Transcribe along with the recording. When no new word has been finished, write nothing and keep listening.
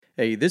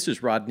Hey, this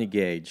is Rodney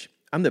Gage.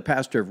 I'm the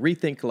pastor of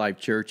Rethink Life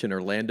Church in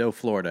Orlando,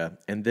 Florida,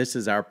 and this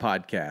is our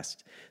podcast.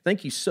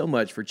 Thank you so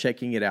much for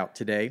checking it out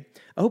today.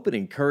 I hope it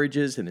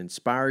encourages and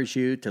inspires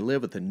you to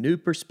live with a new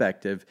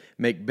perspective,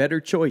 make better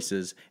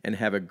choices, and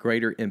have a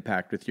greater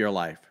impact with your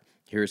life.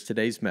 Here's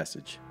today's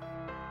message.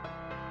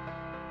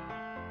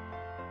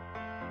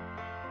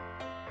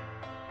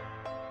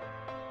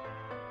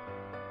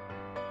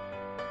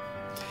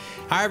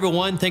 Hi,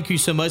 everyone. Thank you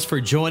so much for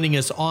joining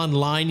us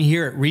online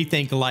here at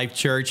Rethink Life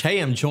Church. Hey,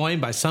 I'm joined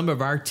by some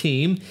of our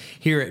team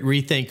here at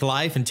Rethink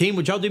Life. And team,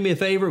 would y'all do me a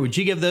favor? Would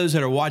you give those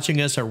that are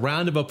watching us a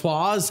round of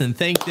applause and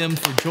thank them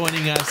for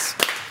joining us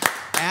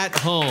at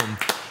home?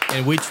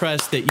 And we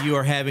trust that you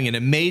are having an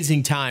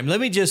amazing time. Let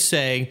me just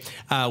say,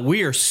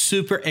 we are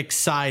super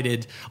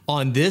excited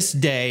on this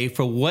day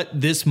for what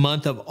this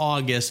month of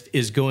August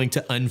is going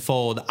to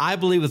unfold. I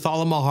believe with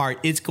all of my heart,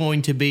 it's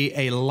going to be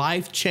a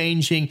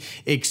life-changing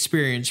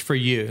experience for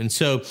you. And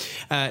so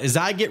as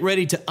I get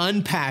ready to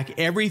unpack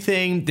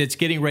everything that's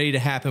getting ready to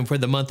happen for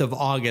the month of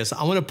August,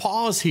 I want to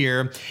pause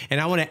here and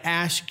I want to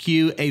ask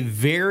you a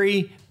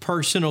very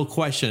personal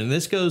question. And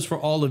this goes for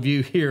all of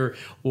you here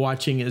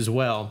watching as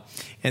well.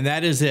 And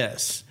that is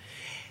this.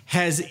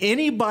 Has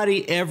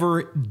anybody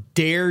ever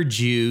dared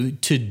you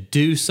to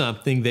do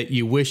something that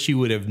you wish you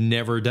would have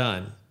never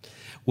done?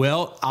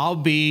 Well, I'll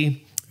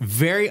be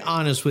very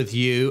honest with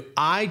you.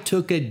 I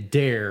took a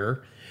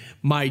dare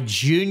my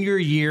junior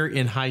year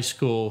in high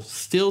school.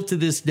 Still to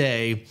this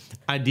day,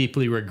 I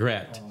deeply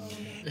regret.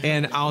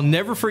 And I'll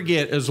never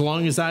forget, as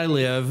long as I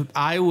live,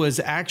 I was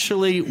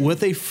actually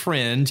with a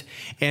friend.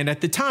 And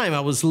at the time,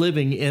 I was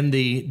living in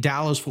the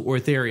Dallas-Fort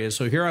Worth area.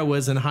 So here I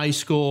was in high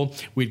school.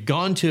 We'd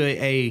gone to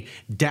a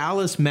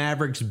Dallas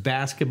Mavericks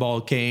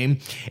basketball game.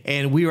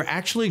 And we were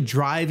actually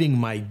driving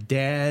my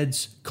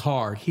dad's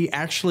car. He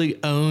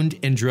actually owned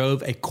and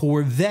drove a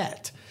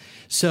Corvette.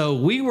 So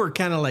we were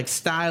kind of like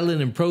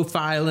styling and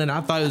profiling. I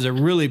thought it was a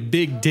really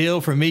big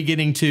deal for me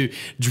getting to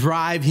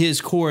drive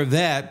his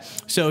Corvette.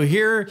 So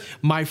here,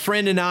 my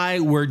friend and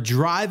I were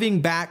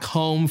driving back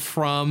home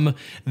from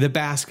the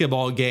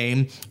basketball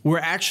game. We're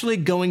actually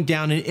going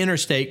down an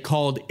interstate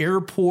called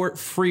Airport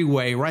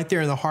Freeway, right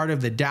there in the heart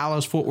of the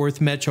Dallas-Fort Worth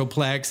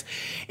Metroplex.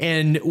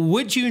 And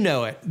would you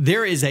know it,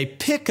 there is a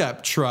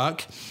pickup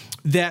truck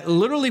that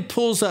literally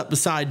pulls up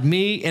beside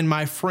me and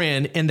my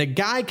friend, and the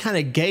guy kind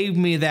of gave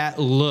me that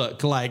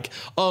look like,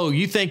 oh,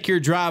 you think you're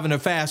driving a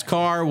fast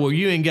car? Well,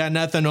 you ain't got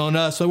nothing on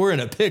us, so we're in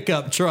a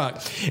pickup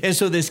truck. And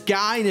so this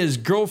guy and his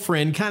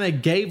girlfriend kind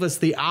of gave us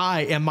the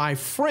eye, and my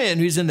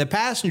friend, who's in the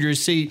passenger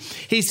seat,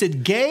 he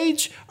said,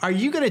 Gage, are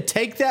you going to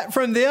take that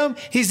from them?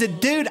 He said,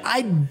 dude,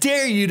 I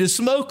dare you to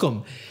smoke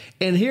them.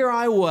 And here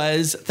I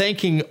was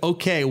thinking,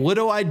 okay, what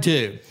do I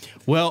do?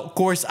 Well, of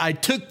course, I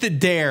took the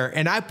dare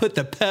and I put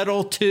the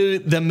pedal to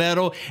the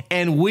metal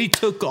and we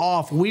took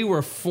off. We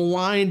were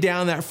flying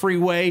down that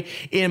freeway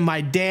in my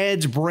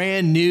dad's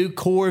brand new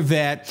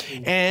Corvette.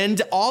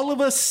 And all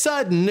of a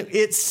sudden,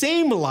 it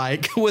seemed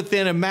like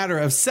within a matter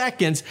of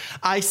seconds,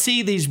 I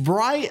see these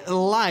bright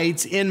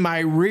lights in my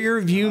rear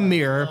view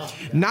mirror.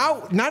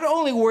 Now, not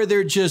only were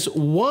there just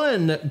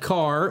one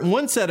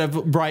set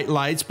of bright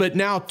lights, but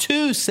now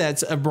two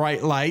sets of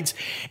bright lights.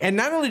 And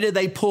not only did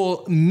they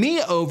pull me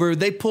over,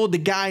 they pulled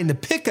the guy in the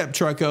pickup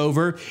truck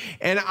over,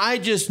 and I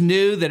just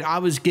knew that I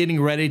was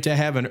getting ready to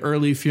have an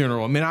early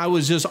funeral. I mean, I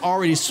was just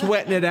already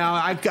sweating it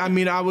out.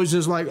 I was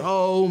just like,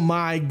 oh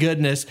my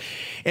goodness.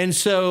 And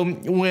so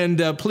when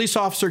the police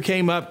officer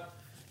came up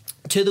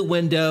to the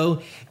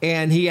window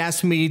and he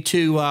asked me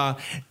to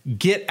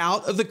get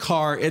out of the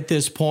car at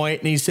this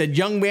point. And he said,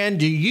 young man,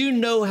 do you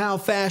know how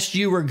fast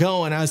you were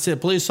going? I said,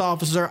 police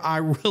officer, I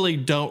really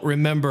don't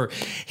remember.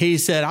 He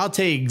said, I'll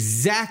tell you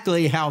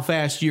exactly how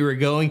fast you were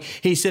going.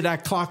 He said, I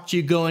clocked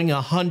you going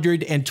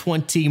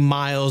 120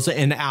 miles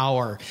an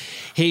hour.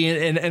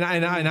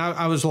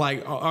 I was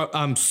like,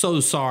 I'm so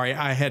sorry.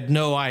 I had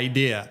no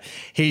idea.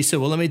 He said,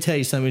 well, let me tell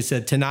you something. He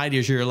said, tonight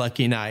is your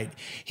lucky night.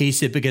 He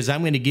said, because I'm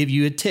going to give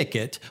you a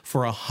ticket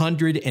for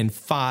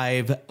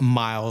 105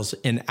 miles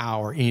an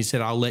hour. And he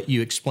said, I'll let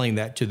you explain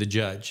that to the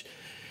judge.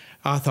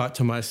 I thought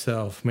to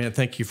myself, man,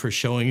 thank you for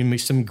showing me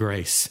some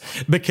grace,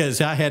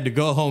 because I had to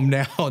go home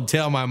now and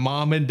tell my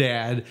mom and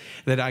dad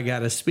that I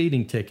got a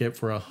speeding ticket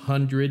for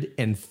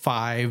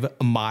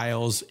 105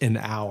 miles an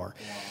hour.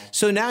 Wow.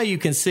 So now you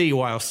can see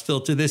why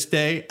still to this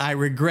day, I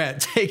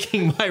regret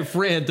taking my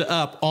friend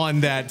up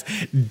on that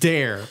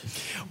dare.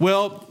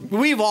 Well,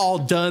 we've all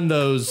done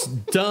those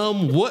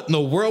dumb, what in the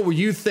world were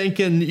you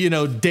thinking,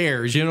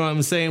 dares. You know what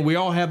I'm saying? We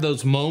all have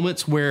those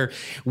moments where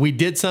we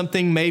did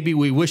something maybe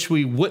we wish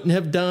we wouldn't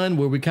have done,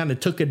 where we kind of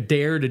took a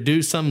dare to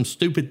do some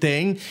stupid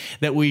thing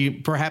that we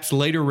perhaps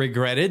later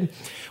regretted.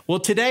 Well,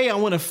 today I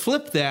want to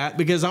flip that,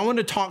 because I want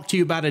to talk to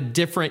you about a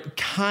different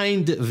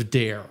kind of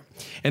dare.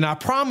 And I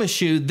promise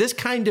you, this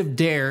kind of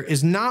dare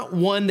is not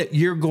one that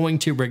you're going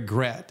to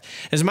regret.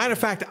 As a matter of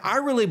fact, I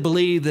really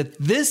believe that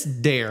this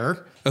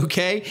dare,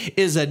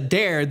 is a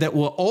dare that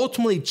will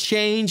ultimately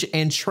change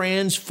and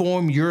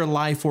transform your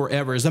life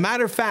forever. As a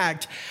matter of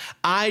fact,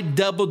 I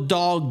double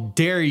dog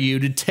dare you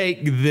to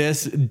take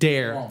this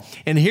dare.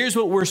 And here's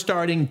what we're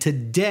starting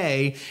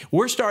today.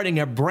 We're starting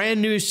a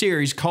brand new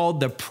series called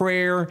the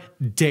Prayer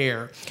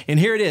Dare. And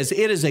here it is.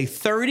 It is a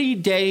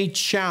 30-day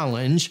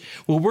challenge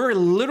where we're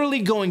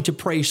literally going to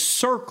pray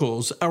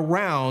circles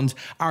around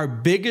our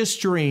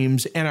biggest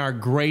dreams and our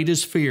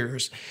greatest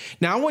fears.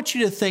 Now, I want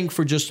you to think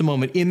for just a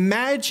moment.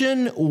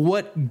 Imagine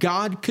what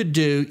God could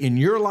do in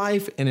your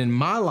life and in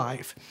my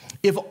life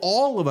if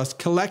all of us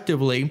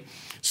collectively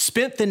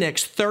spent the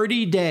next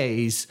 30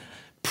 days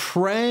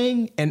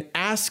praying and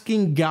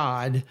asking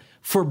God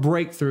for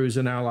breakthroughs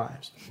in our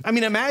lives. I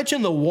mean,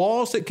 imagine the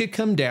walls that could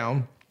come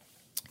down.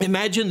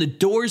 Imagine the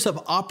doors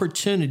of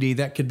opportunity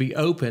that could be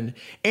opened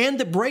and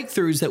the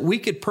breakthroughs that we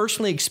could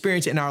personally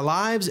experience in our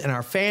lives, in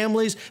our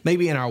families,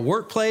 maybe in our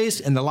workplace,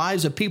 in the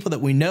lives of people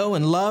that we know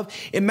and love.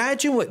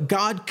 Imagine what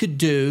God could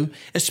do,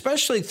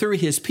 especially through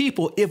his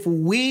people, if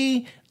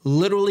we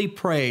literally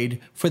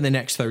prayed for the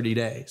next 30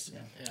 days.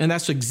 And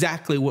that's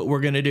exactly what we're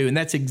going to do. And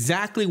that's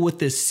exactly what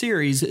this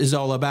series is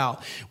all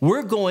about.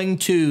 We're going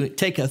to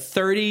take a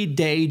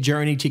 30-day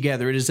journey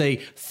together. It is a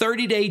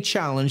 30-day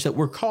challenge that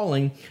we're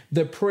calling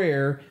the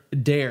Prayer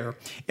Dare.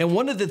 And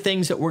one of the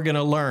things that we're going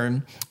to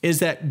learn is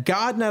that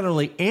God not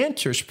only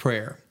answers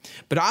prayer,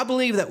 but I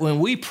believe that when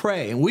we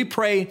pray, and we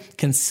pray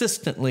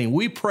consistently,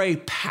 we pray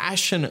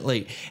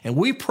passionately, and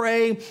we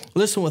pray,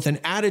 listen, with an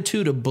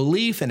attitude of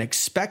belief and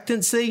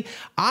expectancy,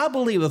 I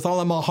believe with all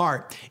of my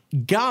heart,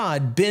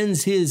 God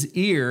bends his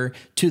ear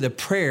to the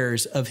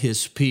prayers of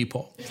his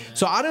people.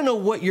 So I don't know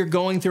what you're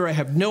going through. I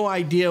have no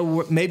idea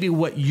maybe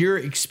what you're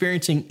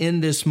experiencing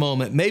in this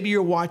moment. Maybe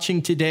you're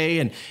watching today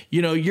and,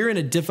 you're in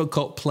a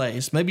difficult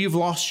place. Maybe you've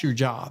lost your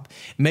job.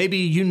 Maybe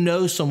you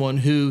know someone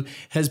who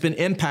has been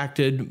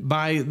impacted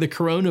by the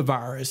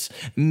coronavirus.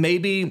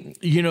 Maybe,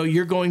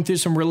 you're going through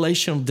some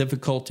relational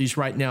difficulties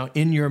right now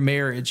in your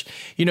marriage.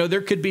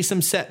 There could be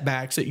some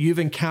setbacks that you've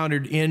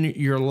encountered in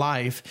your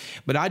life.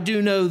 But I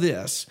do know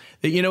this,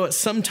 that,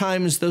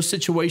 sometimes those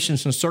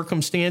situations and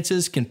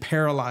circumstances can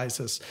paralyze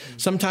us.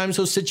 Sometimes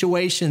those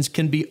situations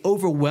can be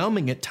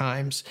overwhelming at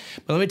times.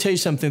 But let me tell you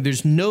something.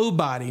 There's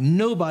nobody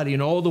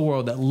in all the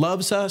world that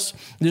loves us.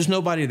 There's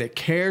nobody that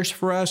cares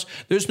for us.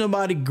 There's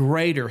nobody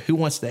greater who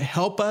wants to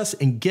help us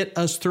and get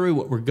us through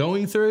what we're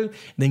going through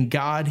than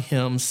God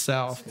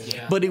himself.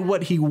 Yeah. But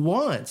what he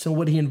wants and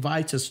what he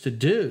invites us to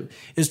do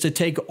is to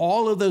take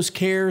all of those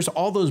cares,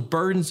 all those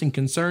burdens and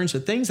concerns, the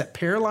things that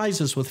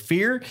paralyze us with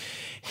fear.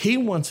 He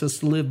wants us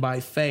to live by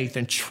faith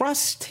and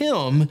trust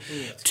him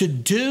to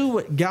do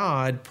what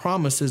God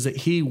promises that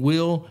he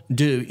will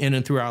do in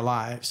and through our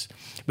lives.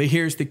 But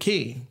here's the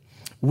key.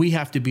 We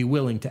have to be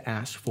willing to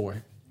ask for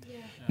it. Yeah.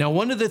 Now,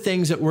 one of the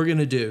things that we're going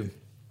to do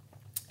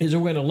is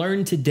we're going to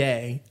learn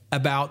today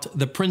about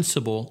the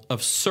principle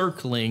of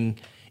circling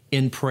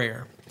in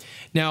prayer.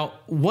 Now,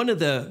 one of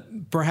the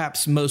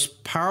perhaps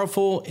most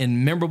powerful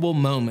and memorable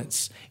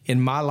moments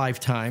in my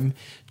lifetime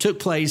took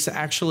place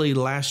actually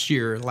last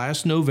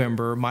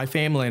November. My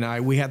family and I,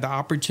 we had the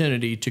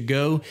opportunity to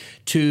go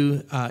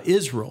to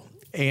Israel.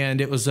 And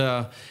it was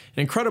an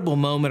incredible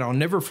moment. I'll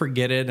never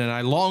forget it. And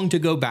I long to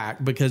go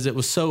back because it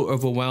was so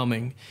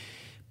overwhelming.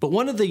 But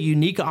one of the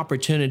unique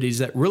opportunities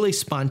that really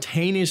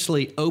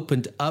spontaneously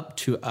opened up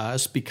to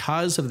us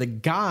because of the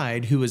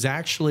guide who was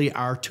actually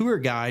our tour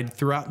guide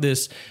throughout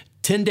this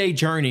 10-day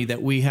journey that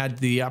we had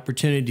the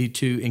opportunity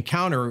to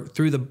encounter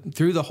through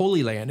the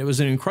Holy Land. It was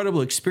an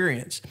incredible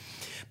experience.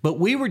 But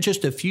we were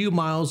just a few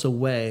miles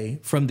away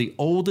from the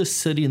oldest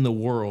city in the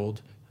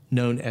world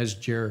known as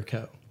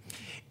Jericho.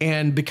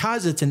 And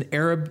because it's an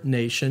Arab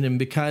nation and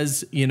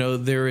because,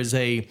 there is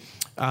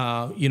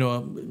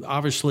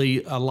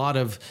obviously a lot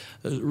of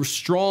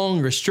strong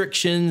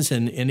restrictions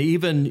and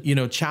even,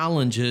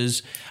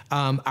 challenges.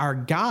 Our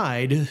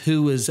guide,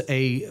 who was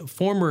a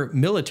former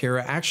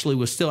military, actually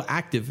was still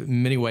active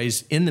in many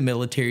ways in the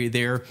military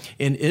there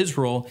in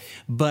Israel.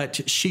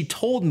 But she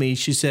told me,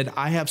 she said,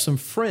 I have some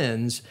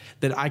friends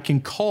that I can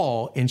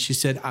call. And she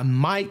said, I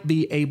might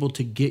be able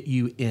to get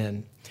you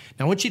in.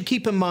 Now, I want you to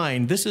keep in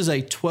mind, this is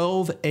a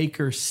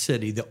 12-acre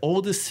city, the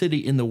oldest city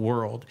in the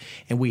world,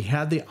 and we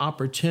had the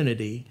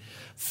opportunity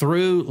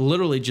through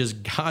literally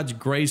just God's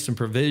grace and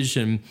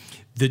provision,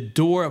 the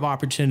door of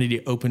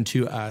opportunity opened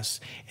to us,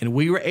 and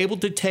we were able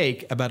to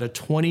take about a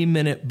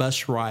 20-minute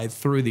bus ride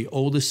through the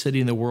oldest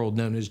city in the world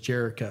known as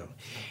Jericho.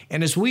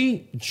 And as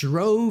we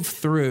drove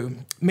through,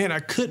 man, I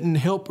couldn't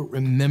help but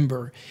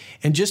remember,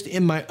 and just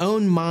in my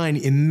own mind,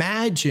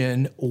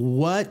 imagine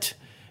what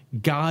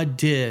God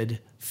did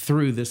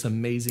through this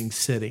amazing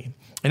city.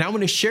 And I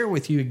want to share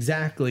with you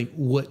exactly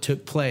what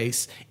took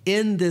place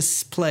in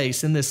this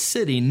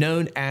city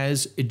known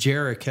as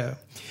Jericho.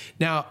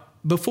 Now,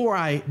 before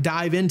I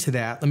dive into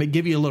that, let me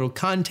give you a little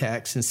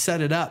context and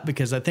set it up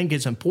because I think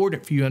it's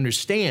important for you to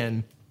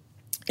understand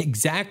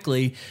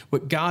exactly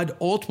what God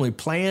ultimately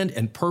planned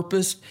and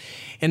purposed.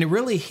 And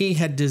really, he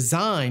had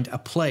designed a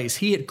place.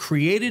 He had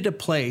created a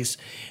place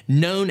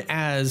known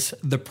as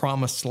the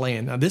Promised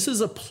Land. Now, this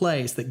is a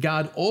place that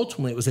God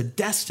ultimately, it was a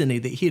destiny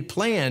that he had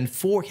planned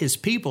for his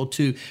people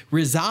to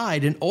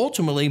reside. And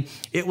ultimately,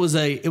 it was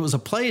a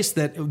place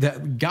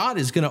that God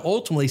is going to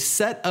ultimately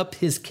set up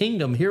his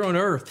kingdom here on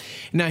earth.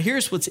 Now,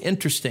 here's what's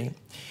interesting.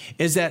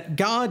 Is that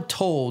God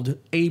told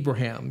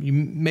Abraham, you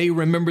may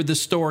remember the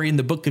story in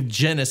the book of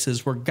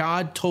Genesis where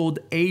God told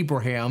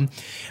Abraham,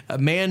 a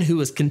man who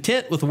was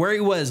content with where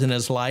he was in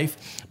his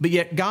life, but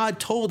yet God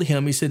told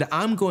him, he said,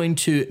 I'm going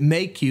to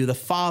make you the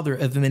father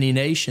of many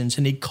nations.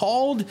 And he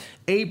called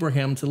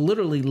Abraham to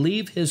literally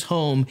leave his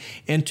home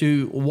and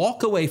to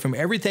walk away from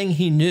everything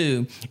he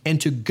knew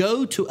and to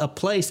go to a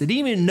place that he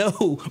didn't even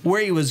know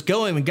where he was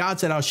going. And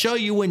God said, I'll show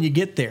you when you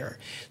get there.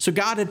 So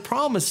God had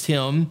promised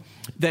him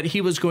that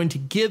he was going to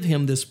give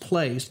him this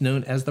place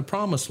known as the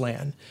Promised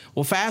Land.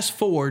 Well, fast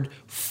forward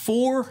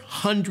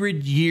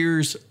 400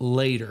 years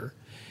later.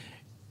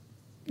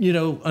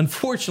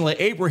 Unfortunately,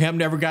 Abraham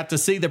never got to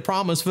see the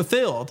promise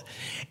fulfilled.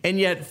 And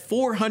yet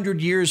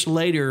 400 years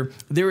later,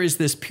 there is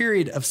this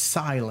period of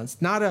silence.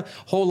 Not a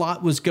whole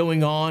lot was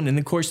going on. And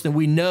of course, then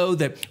we know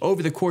that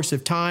over the course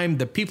of time,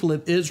 the people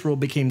of Israel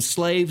became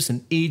slaves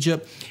in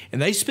Egypt.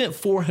 And they spent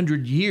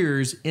 400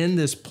 years in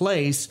this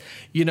place,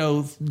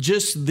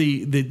 just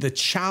the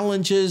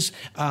challenges,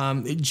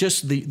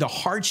 just the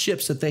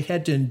hardships that they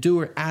had to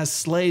endure as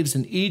slaves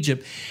in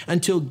Egypt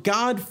until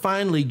God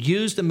finally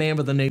used a man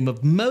by the name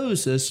of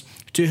Moses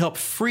to help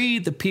free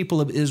the people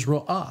of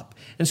Israel up.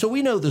 And so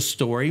we know the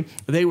story.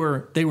 They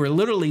were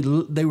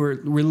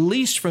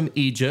released from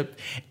Egypt.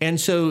 And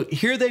so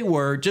here they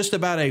were, just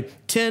about a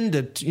 10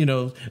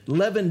 to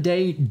 11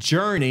 day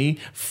journey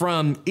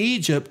from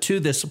Egypt to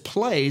this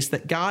place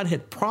that God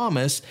had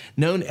promised,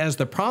 known as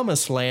the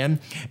Promised Land.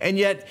 And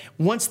yet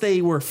once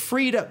they were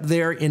freed up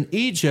there in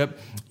Egypt,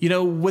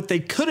 what they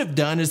could have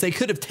done is they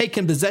could have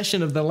taken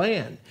possession of the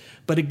land.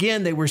 But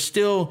again, they were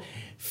still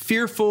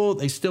fearful.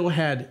 They still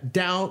had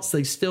doubts.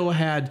 They still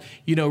had,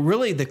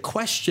 really the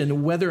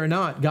question whether or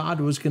not God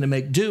was going to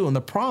make do on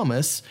the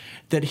promise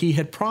that he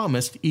had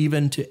promised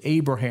even to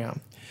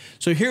Abraham.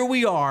 So here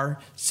we are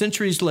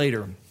centuries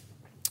later.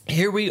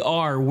 Here we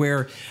are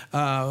where,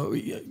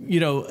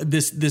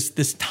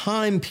 this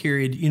time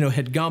period,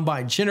 had gone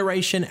by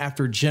generation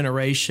after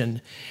generation.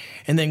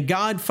 And then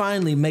God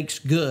finally makes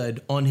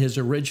good on his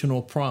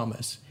original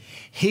promise.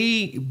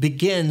 He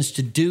begins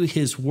to do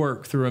his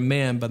work through a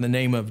man by the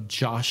name of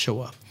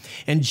Joshua.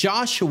 And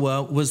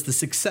Joshua was the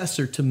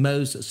successor to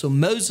Moses. So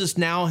Moses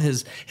now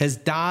has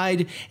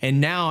died.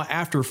 And now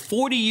after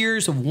 40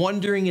 years of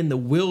wandering in the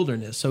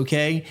wilderness,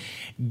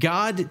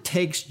 God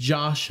takes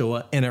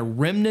Joshua and a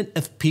remnant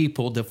of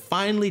people to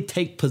finally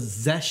take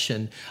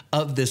possession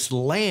of this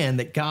land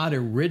that God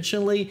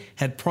originally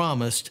had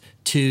promised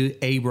to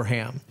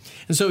Abraham.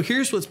 And so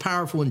here's what's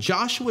powerful in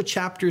Joshua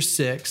chapter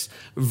 6,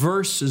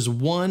 verses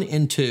 1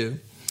 and 2.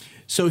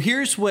 So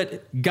here's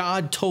what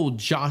God told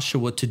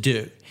Joshua to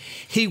do.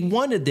 He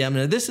wanted them,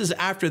 and this is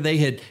after they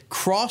had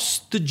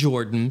crossed the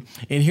Jordan,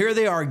 and here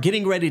they are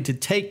getting ready to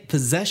take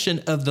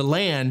possession of the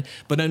land,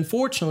 but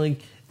unfortunately,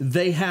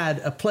 they had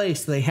a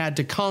place they had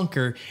to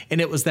conquer,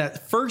 and it was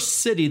that first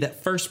city,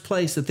 that first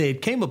place that they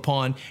had came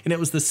upon, and it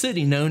was the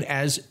city known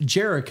as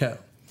Jericho.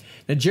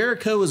 Now,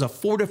 Jericho was a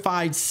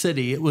fortified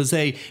city. It was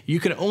you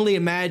can only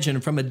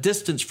imagine from a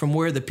distance from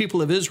where the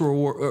people of Israel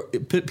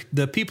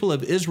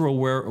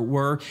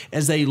were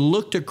as they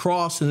looked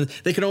across, and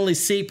they could only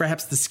see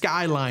perhaps the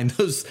skyline,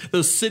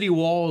 those city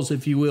walls,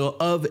 if you will,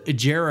 of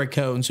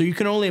Jericho. And so you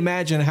can only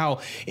imagine how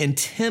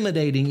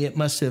intimidating it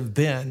must have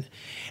been.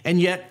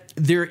 And yet,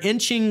 they're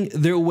inching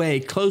their way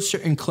closer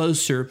and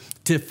closer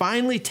to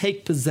finally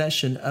take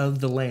possession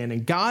of the land.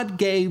 And God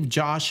gave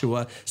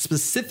Joshua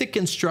specific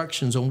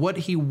instructions on what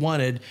he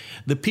wanted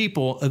the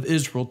people of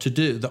Israel to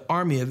do, the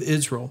army of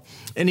Israel.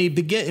 And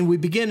we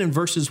begin in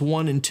verses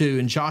 1 and 2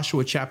 in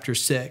Joshua chapter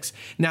 6.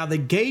 Now the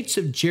gates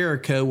of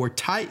Jericho were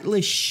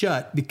tightly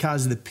shut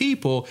because the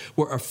people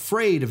were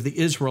afraid of the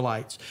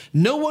Israelites.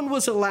 No one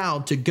was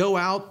allowed to go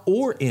out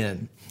or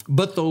in.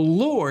 But the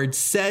Lord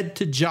said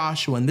to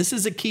Joshua, and this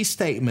is a key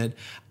statement,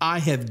 I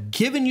have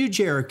given you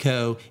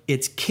Jericho,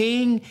 its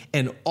king,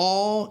 and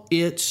all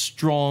its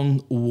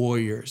strong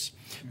warriors.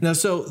 Now,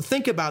 so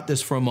think about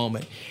this for a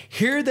moment.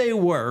 Here they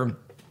were,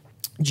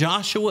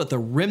 Joshua, the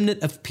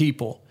remnant of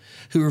people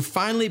who were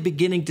finally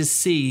beginning to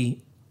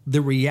see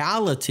the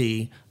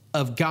reality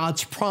of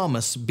God's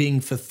promise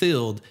being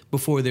fulfilled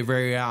before their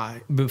very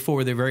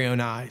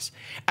own eyes.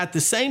 At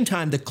the same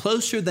time, the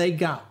closer they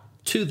got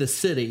to the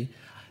city,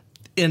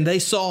 and they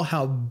saw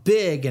how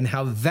big and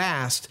how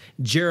vast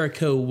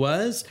Jericho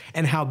was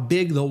and how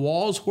big the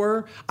walls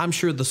were, I'm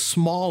sure the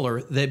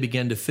smaller they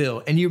began to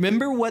feel. And you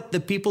remember what the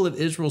people of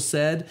Israel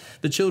said,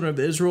 the children of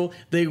Israel,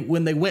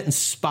 when they went and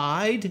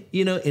spied,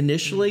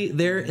 initially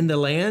there in the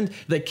land,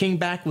 they came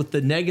back with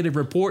the negative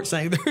report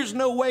saying, there's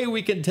no way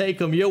we can take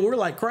them. We're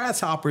like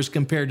grasshoppers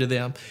compared to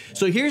them.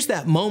 So here's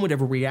that moment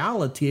of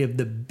reality of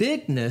the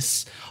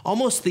bigness,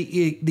 almost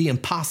the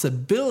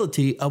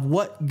impossibility of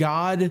what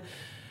God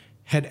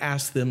had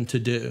asked them to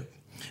do.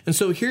 And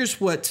so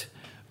here's what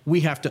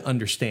we have to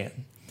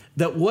understand,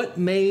 that what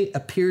may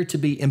appear to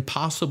be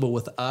impossible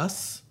with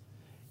us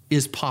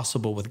is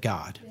possible with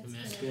God.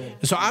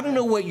 And so I don't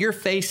know what you're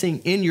facing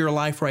in your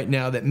life right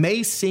now that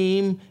may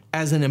seem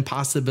as an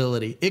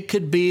impossibility. It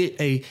could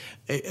be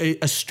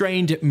a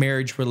strained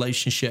marriage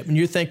relationship. And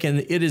you're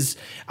thinking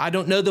I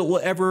don't know that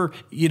we'll ever,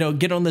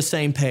 get on the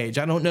same page.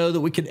 I don't know that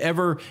we could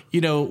ever,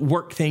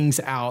 work things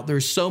out.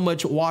 There's so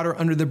much water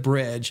under the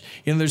bridge.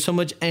 There's so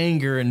much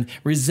anger and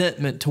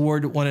resentment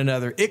toward one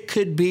another. It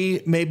could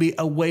be maybe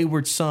a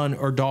wayward son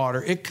or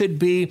daughter. It could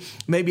be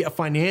maybe a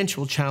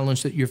financial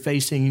challenge that you're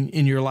facing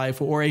in your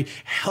life or a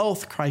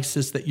health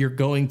crisis that you're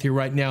going through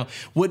right now.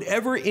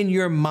 Whatever in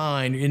your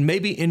mind and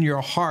maybe in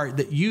your heart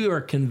that you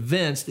are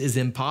convinced is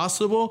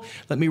impossible,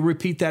 let me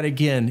repeat that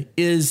again,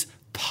 is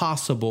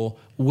possible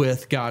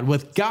with God.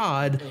 With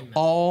God, amen,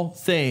 all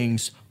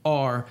things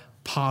are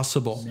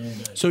possible. Amen.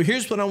 So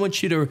here's what I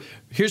want you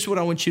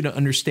to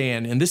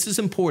understand, and this is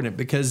important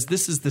because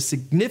this is the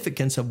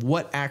significance of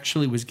what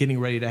actually was getting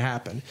ready to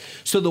happen.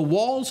 So the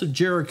walls of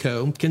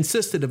Jericho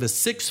consisted of a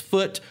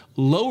 6-foot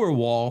lower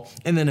wall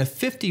and then a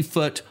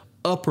 50-foot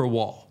upper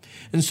wall.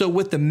 And so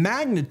with the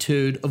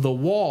magnitude of the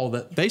wall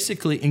that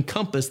basically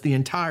encompassed the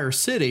entire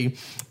city,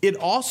 it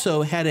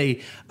also had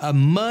a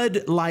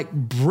mud-like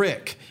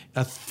brick,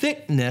 a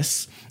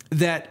thickness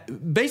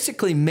that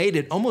basically made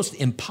it almost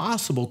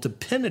impossible to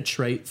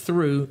penetrate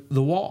through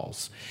the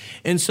walls.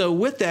 And so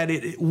with that,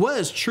 it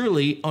was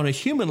truly, on a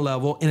human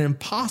level, an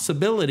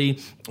impossibility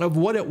of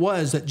what it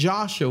was that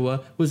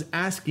Joshua was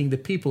asking the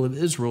people of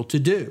Israel to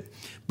do.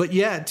 But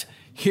yet,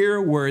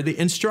 here were the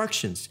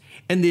instructions.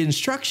 And the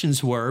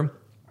instructions were,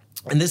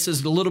 and this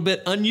is a little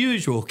bit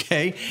unusual,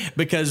 okay?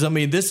 Because,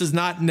 this is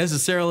not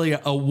necessarily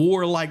a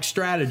warlike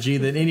strategy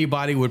that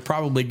anybody would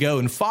probably go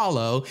and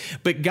follow.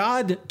 But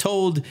God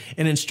told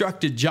and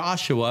instructed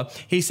Joshua,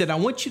 he said, I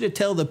want you to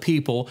tell the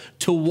people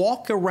to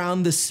walk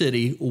around the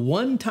city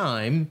one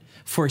time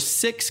for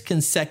 6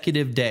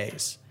 consecutive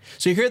days.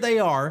 So here they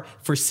are,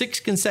 for 6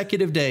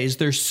 consecutive days,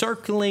 they're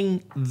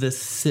circling the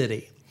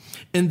city.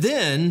 And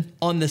then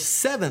on the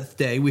 7th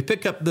day, we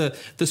pick up the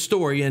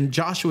story in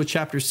Joshua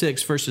chapter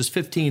 6, verses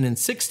 15 and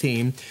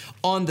 16.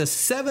 On the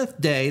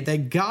 7th day, they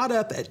got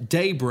up at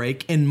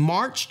daybreak and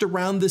marched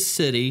around the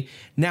city,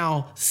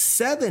 now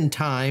 7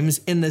 times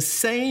in the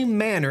same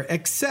manner,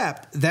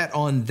 except that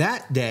on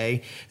that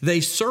day,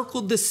 they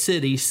circled the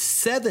city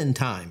 7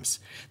 times.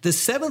 The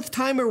 7th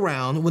time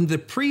around, when the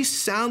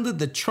priest sounded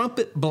the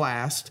trumpet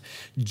blast,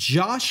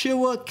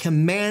 Joshua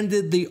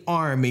commanded the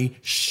army,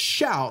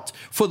 shout,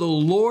 for the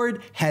Lord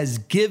has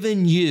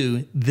given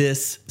you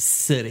this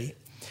city.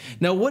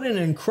 Now, what an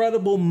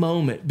incredible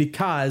moment,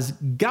 because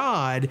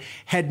God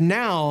had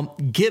now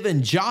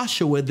given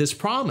Joshua this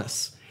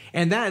promise.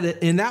 And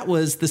that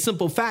was the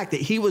simple fact that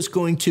he was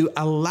going to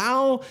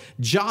allow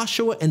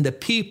Joshua and the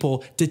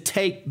people to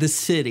take the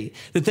city,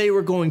 that they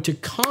were going to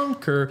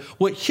conquer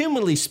what,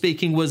 humanly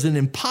speaking, was an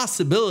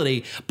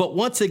impossibility. But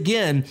once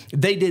again,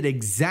 they did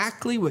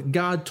exactly what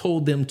God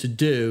told them to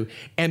do.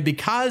 And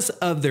because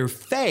of their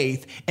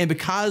faith and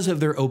because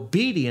of their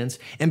obedience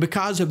and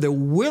because of their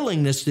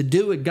willingness to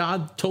do what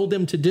God told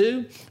them to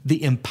do,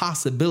 the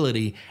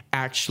impossibility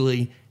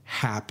actually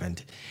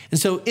happened. And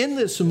so in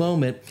this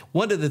moment,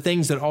 one of the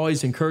things that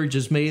always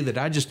encourages me, that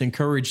I just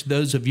encourage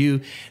those of you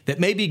that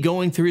may be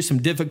going through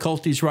some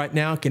difficulties right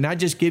now, can I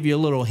just give you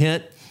a little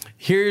hint?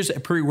 Here's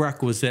a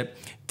prerequisite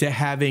to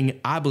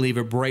having, I believe,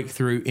 a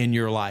breakthrough in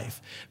your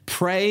life.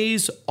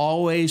 Praise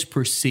always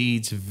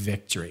precedes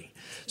victory.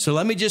 So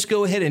let me just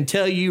go ahead and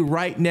tell you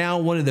right now,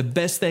 one of the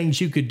best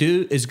things you could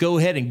do is go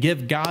ahead and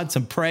give God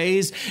some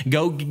praise.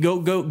 Go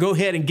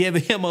ahead and give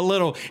him a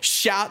little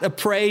shout of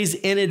praise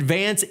in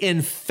advance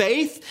in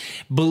faith,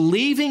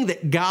 believing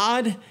that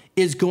God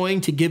is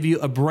going to give you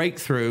a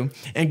breakthrough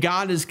and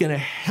God is going to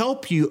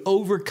help you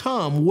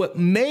overcome what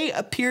may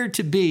appear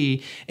to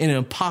be an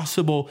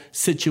impossible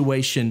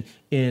situation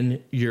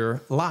in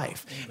your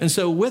life. And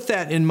so with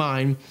that in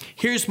mind,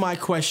 here's my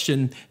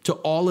question to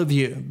all of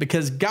you,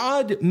 because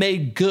God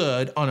made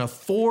good on a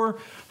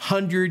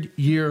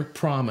 400-year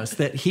promise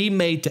that he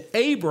made to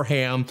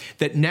Abraham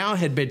that now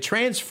had been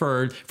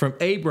transferred from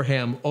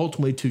Abraham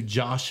ultimately to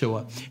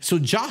Joshua. So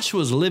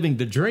Joshua's living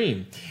the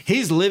dream.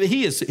 He's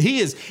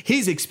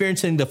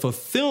experiencing the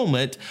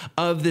fulfillment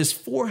of this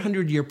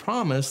 400-year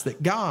promise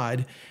that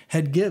God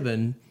had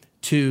given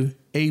to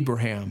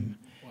Abraham.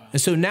 And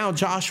so now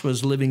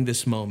Joshua's living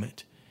this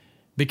moment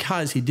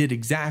because he did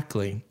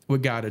exactly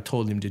what God had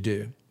told him to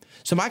do.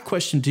 So my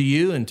question to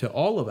you and to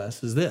all of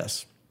us is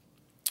this: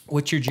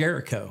 what's your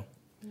Jericho?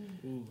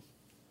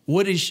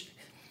 What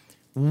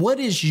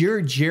is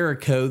your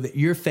Jericho that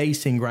you're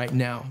facing right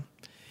now?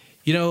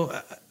 You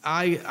know,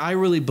 I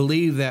really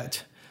believe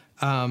that,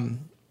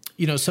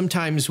 you know,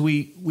 sometimes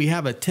we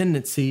have a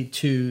tendency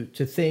to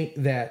think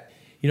that,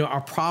 you know,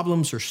 our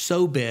problems are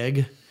so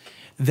big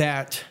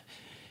that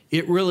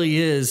it really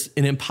is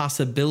an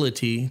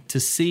impossibility to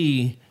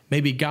see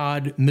maybe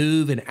God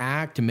move and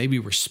act and maybe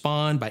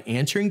respond by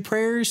answering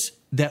prayers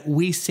that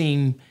we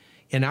seem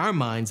in our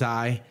mind's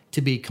eye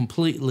to be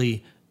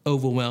completely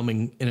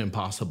overwhelming and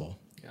impossible.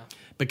 Yeah.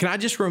 But can I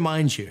just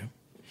remind you,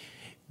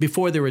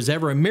 before there was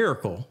ever a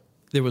miracle,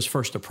 there was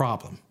first a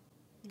problem.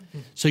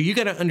 So you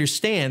got to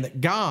understand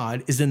that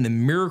God is in the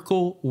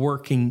miracle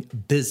working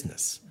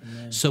business.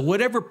 Amen. So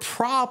whatever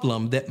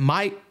problem that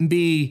might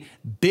be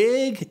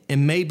big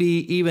and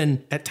maybe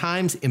even at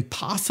times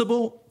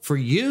impossible for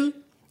you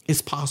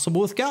is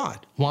possible with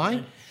God.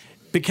 Why?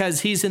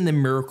 Because he's in the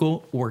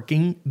miracle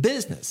working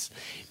business.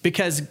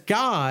 Because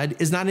God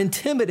is not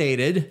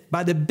intimidated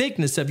by the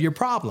bigness of your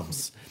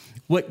problems.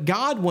 What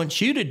God wants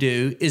you to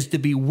do is to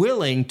be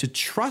willing to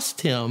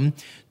trust him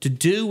to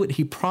do what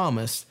he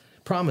promises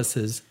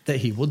that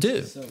he will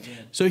do.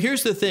 So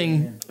here's the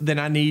thing that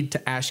I need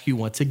to ask you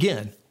once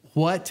again.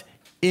 What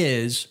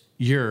is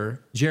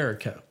your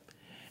Jericho?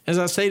 As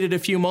I stated a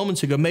few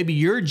moments ago, maybe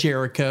your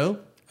Jericho,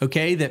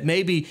 okay, that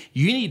maybe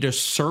you need to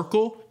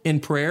circle in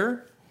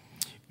prayer.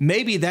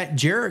 Maybe that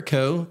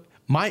Jericho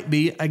might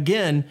be,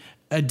 again,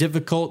 a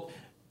difficult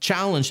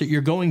challenge that you're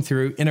going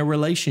through in a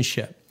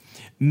relationship.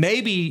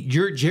 Maybe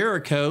your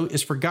Jericho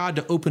is for God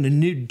to open a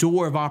new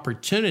door of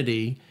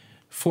opportunity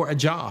for a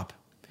job.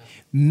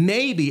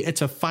 Maybe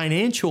it's a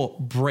financial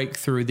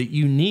breakthrough that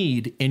you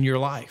need in your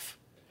life.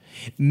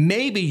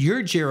 Maybe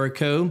your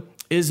Jericho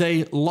is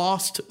a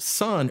lost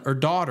son or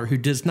daughter who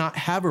does not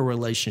have a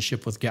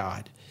relationship with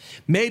God.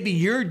 Maybe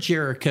your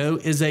Jericho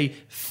is a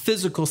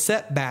physical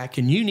setback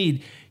and you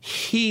need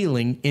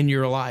healing in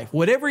your life.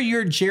 Whatever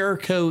your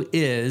Jericho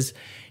is,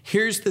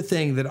 here's the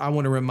thing that I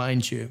want to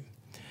remind you.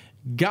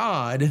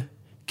 God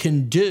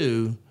can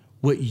do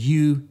what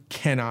you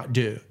cannot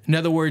do. In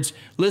other words,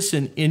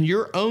 listen, in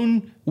your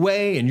own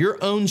way, in your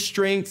own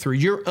strength, through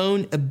your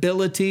own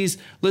abilities,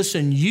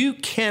 listen, you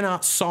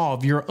cannot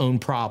solve your own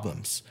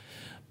problems.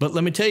 But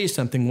let me tell you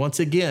something, once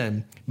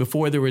again,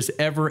 before there was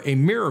ever a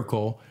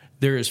miracle,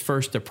 there is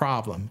first a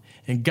problem.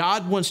 And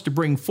God wants to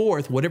bring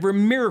forth whatever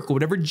miracle,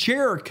 whatever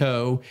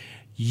Jericho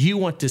you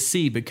want to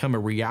see become a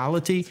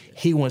reality.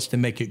 He wants to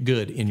make it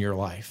good in your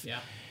life. Yeah.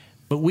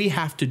 But we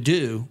have to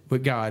do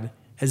what God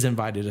has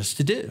invited us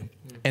to do.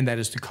 And that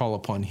is to call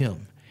upon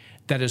him.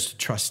 That is to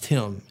trust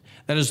him.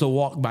 That is to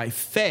walk by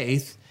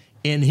faith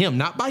in him,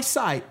 not by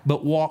sight,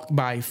 but walk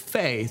by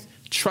faith,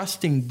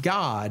 trusting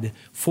God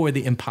for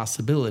the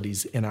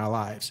impossibilities in our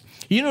lives.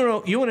 You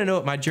want to know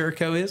what my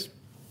Jericho is?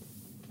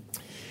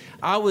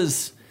 I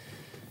was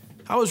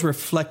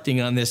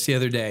reflecting on this the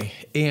other day,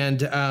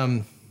 and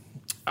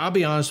I'll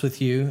be honest with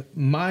you,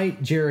 my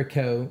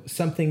Jericho,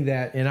 something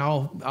that, and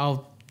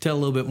I'll tell a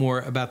little bit more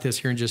about this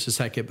here in just a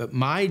second, but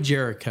my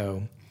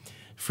Jericho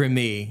for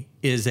me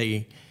is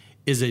a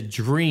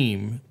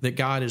dream that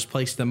God has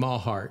placed in my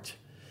heart,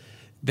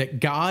 that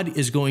God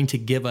is going to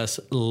give us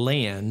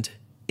land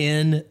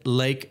in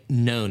Lake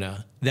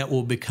Nona that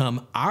will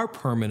become our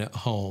permanent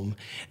home,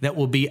 that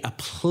will be a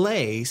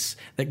place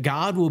that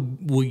God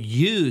will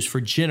use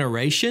for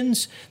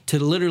generations to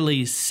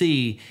literally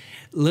see,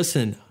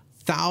 listen,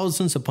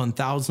 thousands upon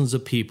thousands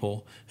of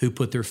people who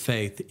put their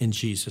faith in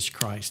Jesus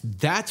Christ.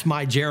 That's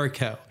my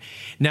Jericho.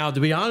 Now, to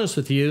be honest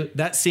with you,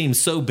 that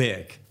seems so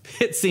big.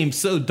 It seems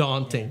so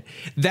daunting.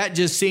 That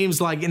just seems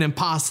like an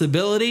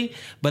impossibility.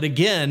 But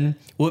again,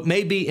 what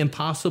may be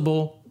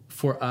impossible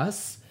for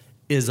us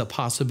is a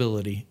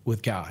possibility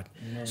with God.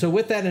 Amen. So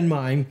with that in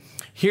mind,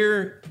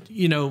 here,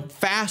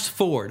 fast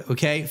forward,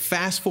 okay?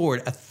 Fast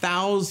forward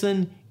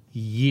 1,000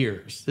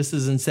 years. This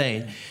is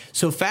insane.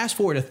 So fast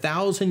forward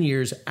 1,000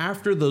 years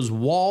after those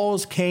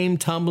walls came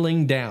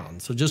tumbling down.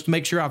 So just to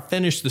make sure I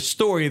finish the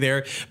story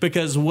there,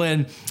 because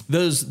when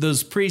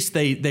those priests,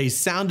 they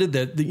sounded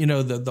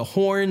the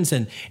horns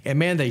and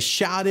man, they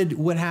shouted,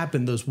 what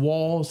happened? Those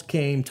walls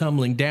came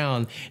tumbling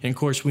down. And of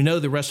course, we know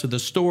the rest of the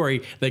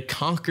story. They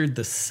conquered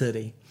the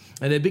city.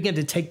 And they began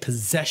to take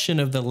possession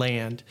of the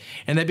land.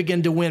 And they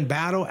began to win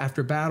battle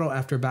after battle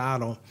after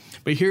battle.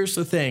 But here's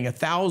the thing.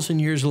 1,000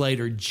 years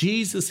later,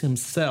 Jesus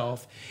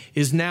himself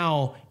is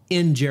now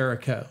in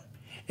Jericho.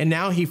 And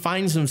now he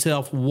finds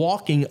himself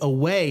walking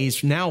away.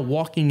 He's now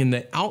walking in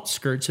the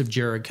outskirts of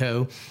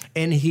Jericho.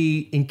 And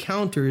he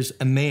encounters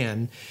a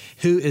man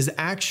who is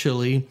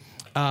actually,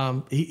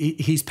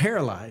 he's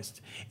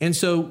paralyzed. And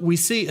so we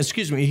see,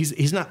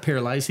 he's not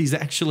paralyzed, he's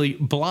actually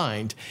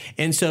blind.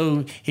 And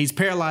so he's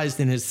paralyzed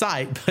in his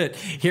sight, but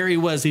here he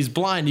was, he's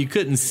blind, he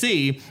couldn't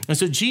see. And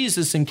so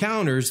Jesus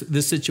encounters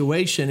the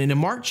situation. And in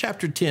Mark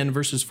chapter 10,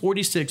 verses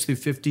 46 through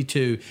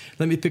 52,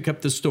 let me pick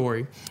up the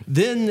story.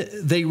 Then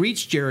they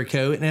reached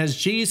Jericho, and as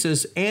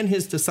Jesus and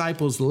his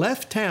disciples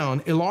left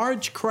town, a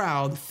large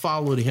crowd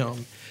followed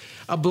him.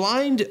 A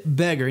blind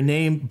beggar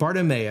named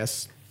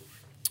Bartimaeus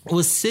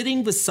was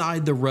sitting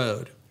beside the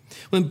road.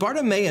 When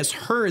Bartimaeus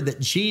heard that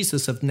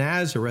Jesus of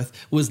Nazareth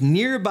was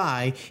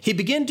nearby, he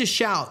began to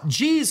shout,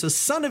 "Jesus,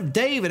 Son of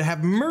David,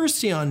 have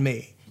mercy on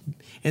me."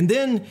 And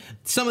then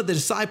some of the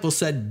disciples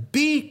said,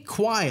 "Be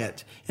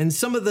quiet." And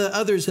some of the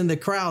others in the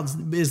crowds,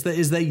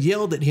 as they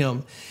yelled at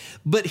him.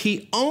 But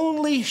he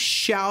only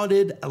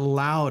shouted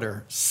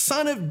louder,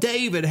 "Son of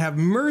David, have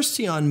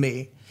mercy on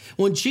me."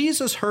 When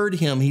Jesus heard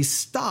him, he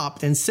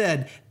stopped and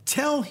said,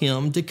 "Tell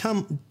him to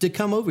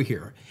come over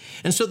here."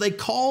 And so they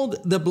called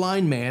the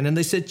blind man and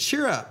they said,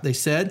 "Cheer up." They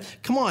said,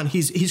 "Come on,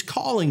 he's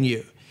calling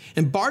you."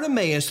 And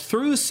Bartimaeus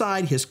threw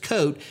aside his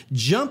coat,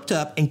 jumped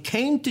up, and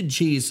came to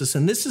Jesus.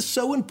 And this is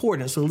so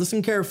important, so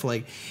listen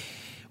carefully.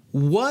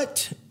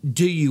 "What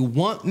do you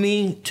want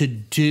me to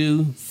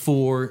do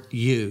for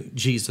you?"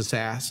 Jesus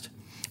asked.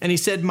 And he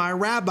said, "My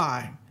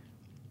rabbi."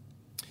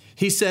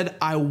 He said,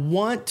 "I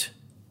want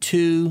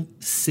to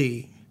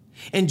see."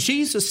 And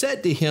Jesus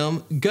said to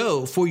him,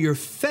 "Go, for your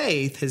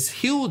faith has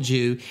healed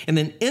you." And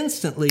then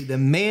instantly the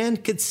man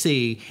could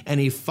see, and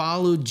he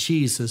followed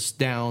Jesus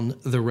down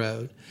the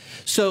road.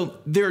 So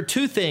there are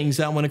two things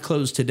I want to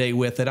close today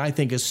with that I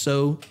think is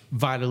so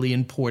vitally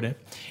important.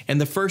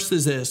 And the first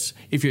is this.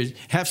 If you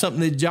have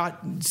something to jot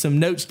some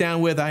notes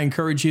down with, I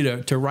encourage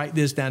you to write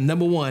this down.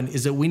 Number one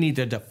is that we need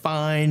to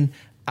define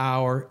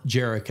our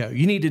Jericho.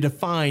 You need to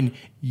define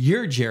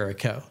your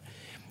Jericho.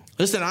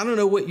 Listen, I don't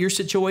know what your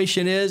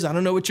situation is. I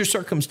don't know what your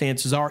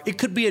circumstances are. It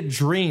could be a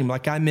dream,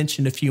 like I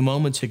mentioned a few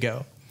moments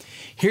ago.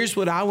 Here's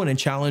what I want to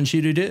challenge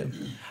you to do.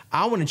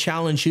 I want to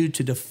challenge you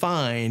to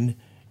define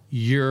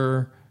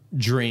your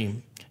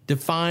dream.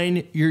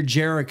 Define your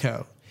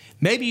Jericho.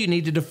 Maybe you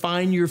need to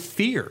define your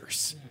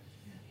fears.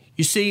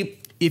 You see,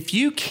 if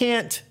you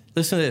can't,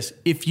 listen to this,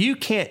 if you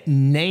can't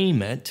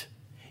name it,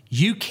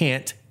 you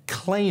can't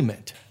claim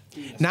it.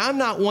 Now, I'm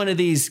not one of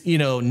these,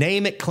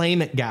 name it,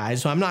 claim it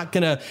guys. So I'm not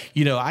going to,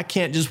 I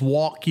can't just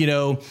walk,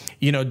 down,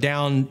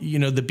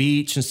 the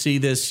beach and see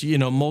this,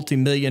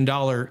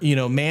 multi-million-dollar,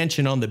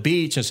 mansion on the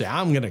beach and say,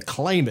 I'm going to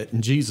claim it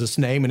in Jesus'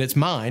 name and it's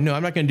mine. No,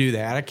 I'm not going to do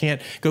that. I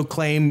can't go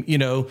claim,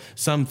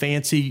 some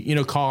fancy,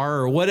 car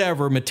or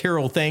whatever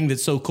material thing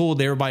that's so cool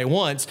that everybody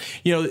wants.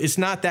 It's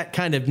not that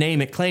kind of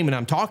name it, claim it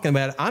I'm talking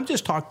about. I'm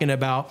just talking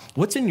about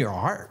what's in your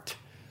heart.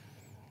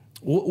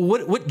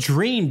 What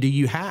dream do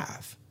you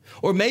have?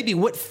 Or maybe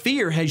what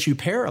fear has you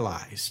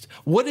paralyzed?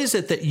 What is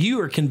it that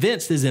you are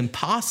convinced is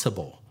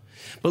impossible?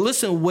 But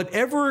listen,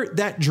 whatever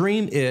that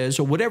dream is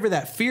or whatever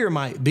that fear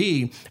might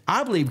be,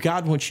 I believe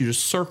God wants you to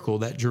circle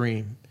that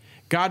dream.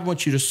 God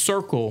wants you to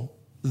circle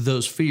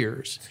those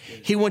fears.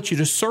 He wants you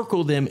to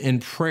circle them in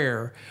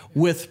prayer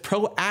with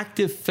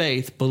proactive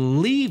faith,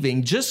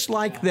 believing just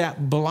like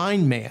that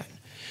blind man.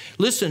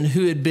 Listen,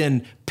 who had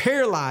been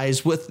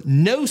paralyzed with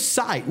no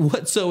sight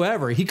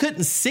whatsoever. He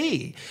couldn't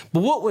see.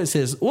 But what was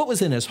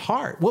in his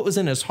heart? What was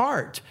in his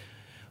heart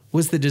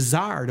was the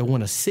desire to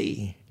want to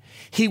see.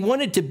 He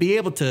wanted to be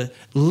able to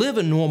live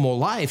a normal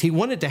life. He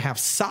wanted to have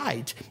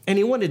sight, and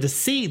he wanted to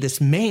see this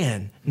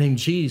man named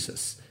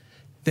Jesus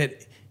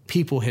that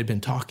people had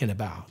been talking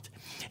about.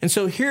 And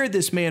so here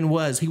this man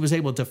was. He was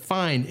able to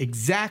find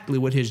exactly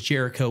what his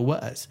Jericho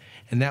was,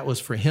 and that was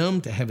for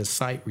him to have his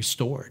sight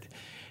restored.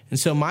 And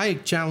so my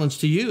challenge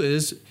to you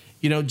is,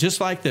 just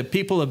like the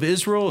people of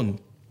Israel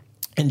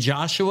and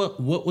Joshua,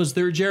 what was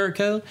their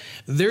Jericho?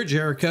 Their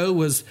Jericho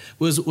was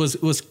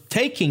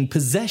taking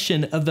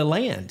possession of the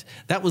land.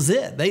 That was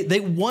it. They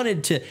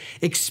wanted to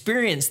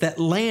experience that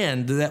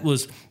land that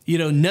was,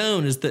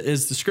 known as the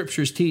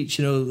scriptures teach,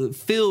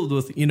 filled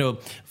with,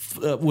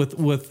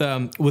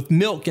 with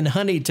milk and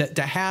honey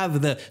to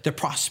have the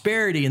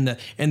prosperity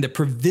and the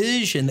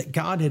provision that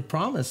God had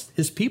promised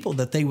his people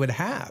that they would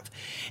have.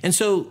 And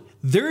so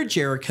their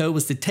Jericho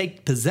was to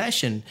take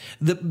possession.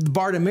 The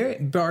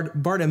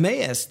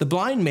Bartimaeus, the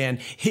blind man,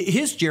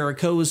 his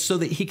Jericho was so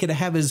that he could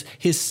have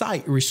his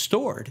sight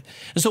restored.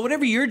 And so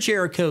whatever your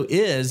Jericho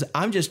is,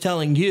 I'm just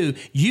telling you,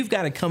 you've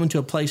got to come into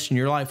a place in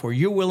your life where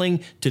you're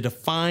willing to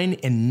define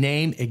and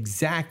name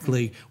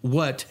exactly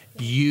what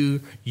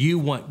you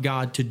want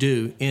God to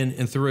do in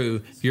and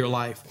through your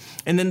life.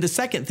 And then the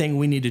second thing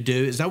we need to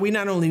do is that we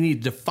not only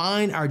need to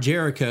define our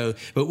Jericho,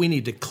 but we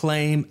need to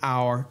claim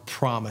our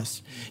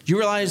promise. Do you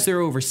realize there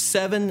are over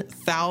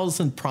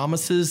 7,000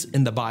 promises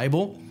in the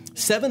Bible?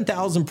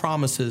 7,000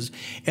 promises,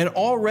 and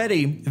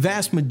already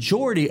vast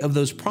majority of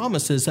those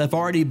promises have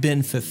already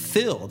been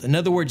fulfilled. In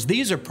other words,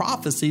 these are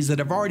prophecies that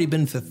have already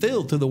been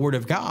fulfilled through the Word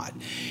of God.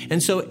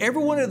 And so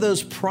every one of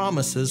those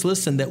promises,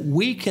 listen, that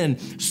we can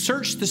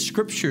search the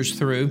scriptures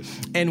through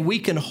and we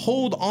can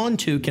hold on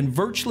to can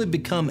virtually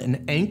become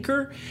an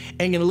anchor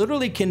and can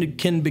literally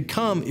can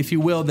become, if you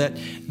will, that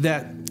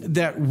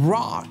that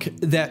rock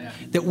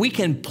that we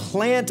can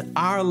plant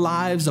our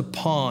lives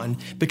upon,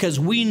 because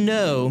we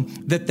know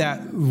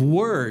that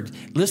word,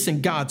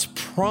 listen, God's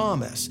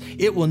promise,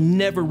 it will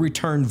never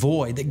return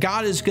void, that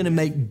God is going to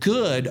make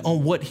good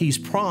on what he's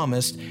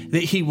promised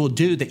that he will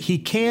do, that he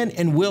can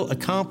and will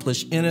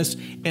accomplish in us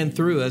and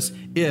through us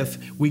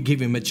if we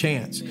give him a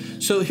chance.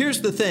 So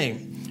here's the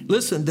thing.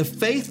 Listen, the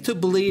faith to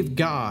believe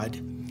God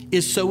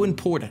is so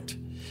important,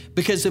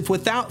 because if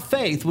without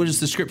faith, what does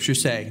the scripture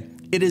say?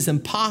 It is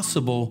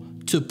impossible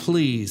to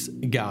please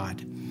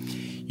God.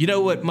 You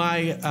know what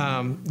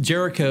my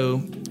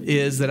Jericho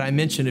is that I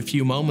mentioned a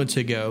few moments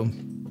ago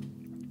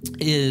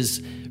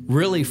is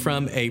really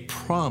from a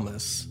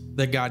promise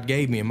that God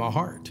gave me in my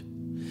heart.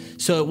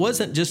 So it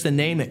wasn't just a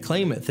name it,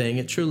 claim it thing.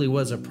 It truly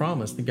was a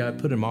promise that God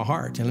put in my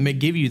heart. And let me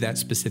give you that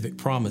specific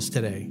promise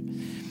today.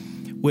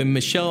 When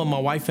Michelle, my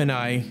wife, and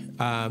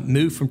I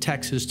moved from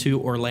Texas to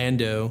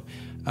Orlando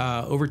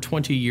over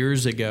 20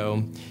 years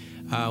ago,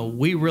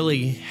 we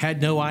really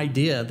had no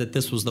idea that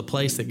this was the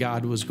place that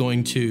God was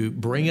going to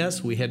bring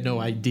us. We had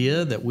no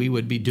idea that we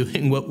would be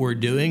doing what we're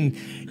doing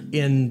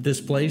in this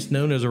place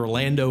known as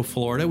Orlando,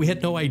 Florida. We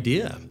had no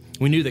idea.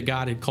 We knew that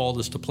God had called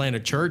us to plant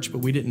a church, but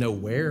we didn't know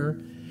where.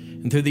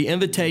 And through the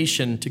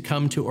invitation to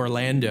come to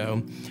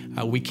Orlando,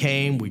 we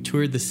came, we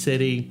toured the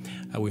city,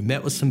 we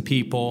met with some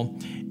people,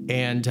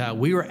 and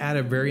we were at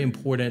a very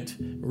important,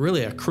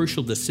 really a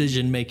crucial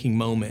decision-making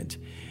moment.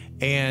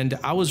 And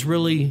I was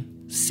really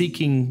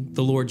seeking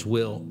the Lord's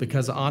will,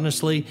 because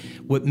honestly,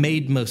 what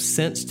made most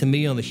sense to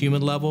me on the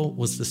human level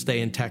was to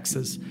stay in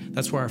Texas.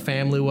 That's where our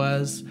family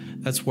was.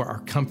 That's where our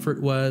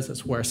comfort was.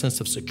 That's where our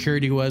sense of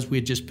security was. We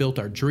had just built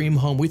our dream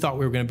home. We thought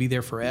we were going to be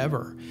there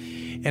forever.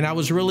 And I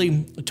was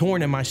really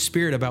torn in my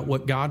spirit about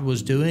what God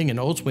was doing and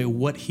ultimately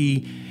what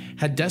he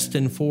had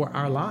destined for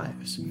our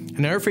lives. And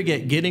I never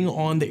forget getting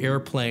on the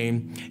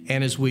airplane,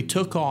 and as we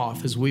took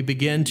off, as we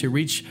began to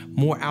reach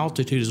more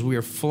altitude, as we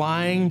were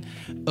flying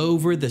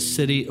over the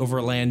city of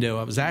Orlando,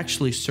 I was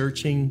actually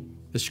searching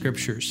the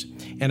scriptures,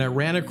 and I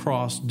ran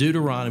across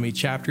Deuteronomy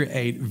chapter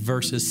 8,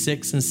 verses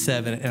 6 and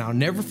 7. And I'll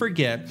never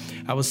forget,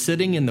 I was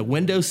sitting in the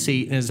window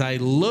seat, and as I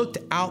looked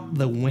out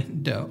the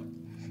window,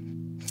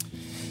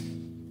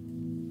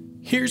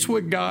 here's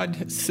what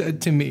God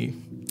said to me,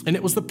 and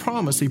it was the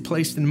promise he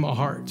placed in my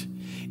heart.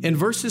 In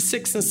verses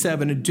 6 and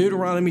 7 in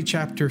Deuteronomy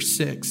chapter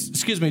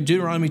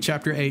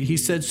 8, he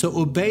said, "So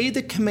obey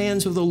the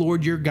commands of the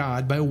Lord your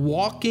God by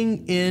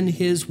walking in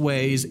his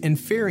ways and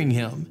fearing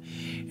him."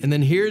 And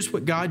then here's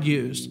what God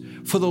used.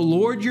 "For the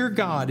Lord your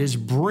God is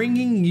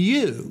bringing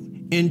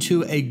you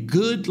into a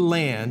good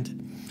land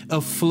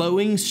of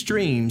flowing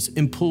streams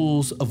and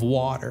pools of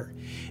water."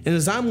 And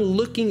as I'm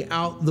looking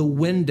out the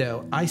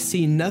window, I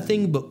see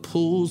nothing but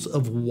pools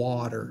of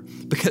water,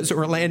 because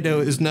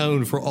Orlando is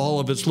known for all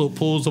of its little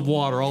pools of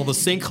water, all the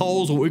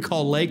sinkholes, what we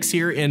call lakes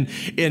here in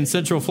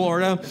Central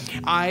Florida.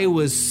 I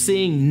was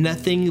seeing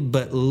nothing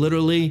but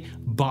literally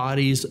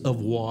bodies of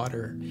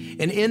water.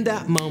 And in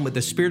that moment,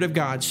 the Spirit of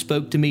God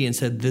spoke to me and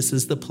said, "This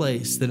is the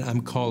place that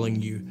I'm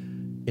calling you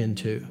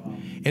into."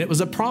 And it was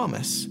a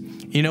promise.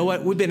 You know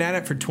what? We've been at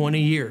it for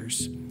 20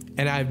 years,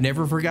 and I've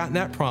never forgotten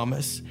that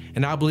promise.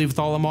 And I believe with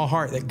all of my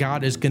heart that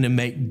God is going to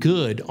make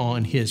good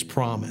on his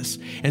promise.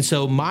 And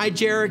so my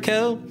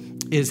Jericho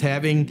is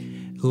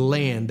having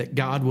land that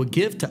God will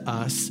give to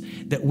us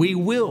that we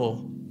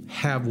will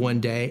have one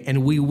day,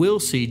 and we will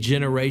see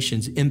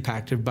generations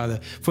impacted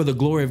for the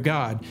glory of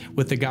God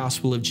with the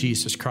gospel of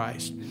Jesus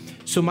Christ.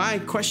 So my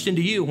question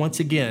to you, once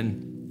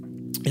again,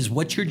 is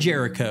what's your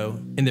Jericho?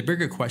 And the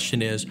bigger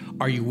question is,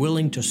 are you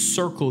willing to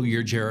circle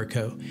your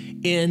Jericho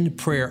in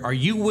prayer? Are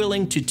you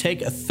willing to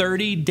take a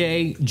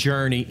 30-day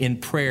journey in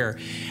prayer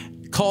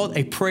called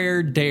a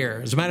prayer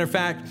dare? As a matter of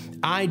fact,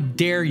 I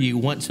dare you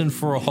once and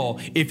for all,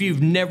 if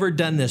you've never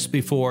done this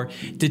before,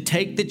 to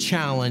take the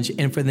challenge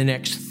and for the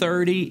next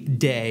 30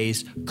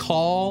 days,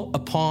 call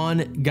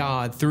upon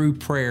God through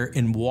prayer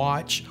and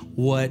watch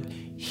what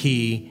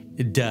he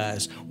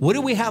does. What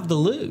do we have to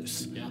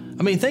lose?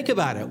 I mean, think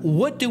about it.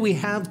 What do we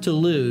have to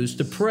lose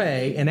to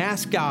pray and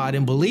ask God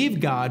and believe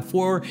God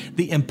for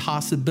the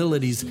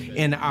impossibilities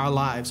in our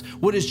lives?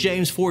 What does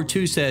James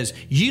 4:2 says?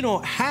 You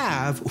don't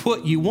have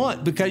what you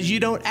want because you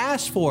don't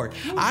ask for it.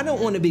 I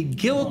don't want to be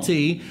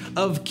guilty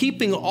of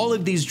keeping all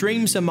of these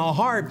dreams in my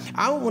heart.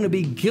 I don't want to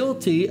be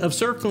guilty of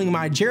circling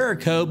my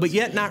Jericho, but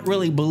yet not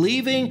really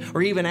believing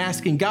or even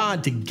asking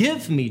God to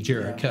give me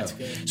Jericho.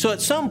 So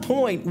at some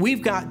point,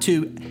 we've got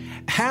to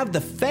have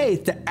the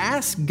faith to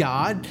ask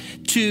God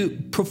to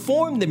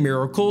perform the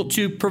miracle,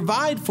 to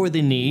provide for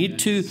the need,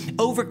 to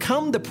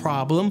overcome the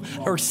problem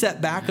or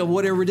setback of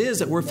whatever it is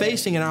that we're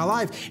facing in our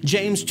life.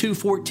 James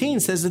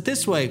 2:14 says it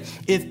this way: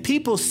 if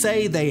people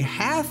say they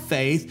have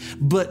faith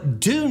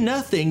but do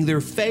nothing,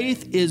 their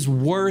faith is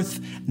worth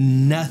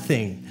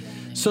nothing.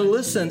 So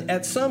listen,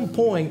 at some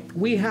point,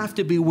 we have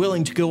to be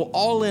willing to go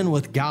all in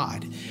with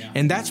God.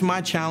 And that's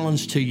my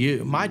challenge to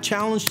you. My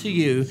challenge to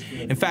you,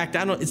 in fact,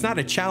 it's not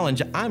a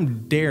challenge.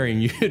 I'm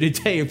daring you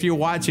today, if you're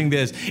watching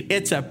this.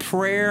 It's a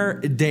prayer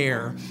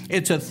dare.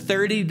 It's a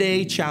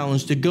 30-day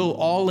challenge to go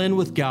all in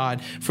with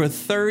God for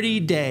 30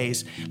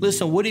 days.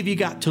 Listen, what have you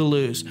got to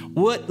lose?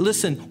 What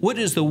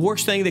is the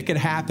worst thing that could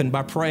happen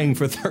by praying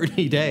for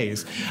 30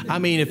 days? I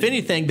mean, if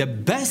anything, the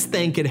best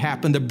thing could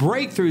happen, the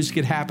breakthroughs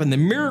could happen, the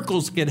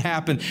miracles could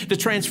happen, the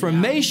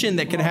transformation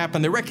that could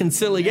happen, the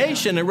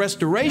reconciliation and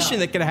restoration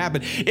that could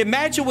happen.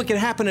 Imagine what could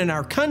happen in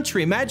our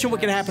country. Imagine what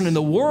could happen in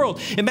the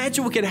world.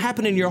 Imagine what could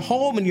happen in your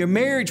home and your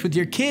marriage with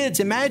your kids.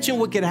 Imagine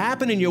what could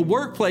happen in your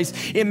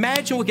workplace.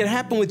 Imagine what could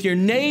happen with your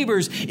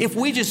neighbors if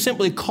we just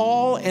simply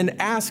call and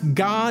ask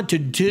God to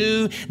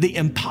do the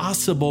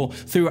impossible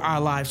through our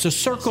lives. So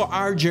circle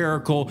our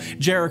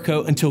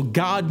Jericho until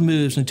God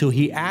moves, until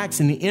he acts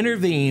and he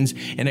intervenes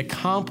and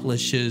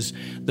accomplishes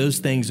those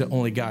things that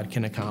only God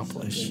can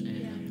accomplish.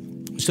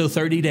 So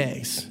 30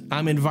 days,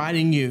 I'm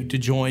inviting you to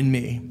join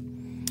me.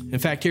 In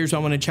fact, here's what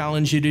I want to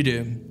challenge you to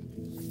do.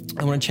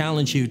 I want to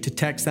challenge you to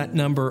text that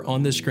number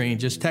on the screen.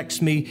 Just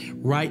text me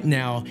right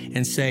now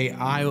and say,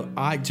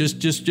 I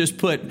just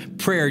put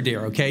prayer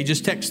dare, okay?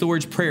 Just text the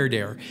words prayer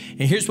dare.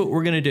 And here's what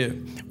we're going to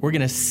do. We're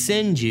going to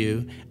send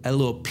you a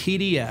little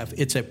PDF.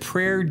 It's a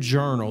prayer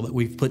journal that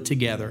we've put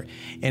together,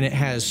 and it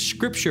has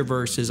scripture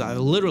verses. I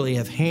literally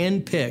have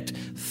handpicked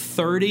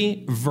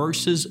 30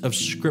 verses of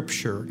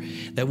scripture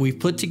that we've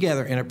put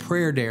together in a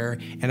prayer dare,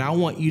 and I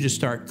want you to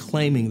start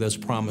claiming those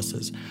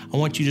promises. I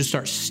want you to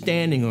start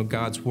standing on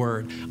God's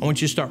word. I want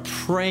you to start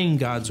praying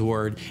God's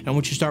word. And I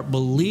want you to start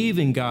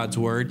believing God's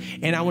word.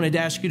 And I wanted to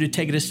ask you to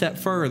take it a step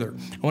further.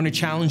 I want to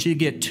challenge you to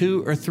get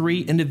 2 or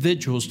 3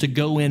 individuals to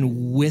go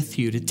in with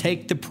you, to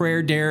take the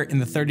prayer dare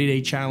and the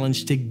 30-day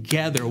challenge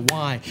together.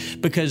 Why?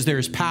 Because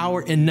there's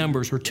power in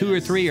numbers. Where 2 or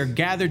 3 are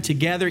gathered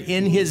together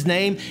in his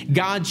name,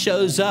 God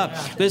shows up.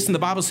 Listen, the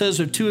Bible says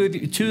that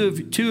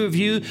two of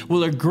you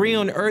will agree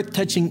on earth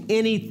touching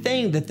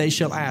anything that they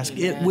shall ask.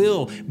 It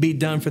will be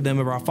done for them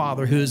of our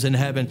Father who is in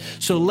heaven.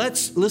 So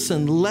let's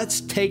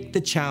take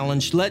the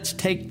challenge. Let's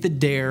take the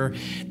dare.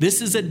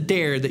 This is a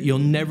dare that you'll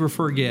never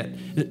forget,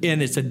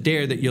 and it's a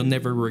dare that you'll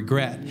never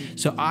regret.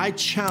 So I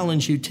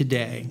challenge you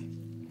today.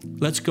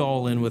 Let's go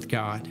all in with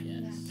God,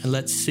 and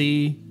let's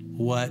see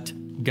what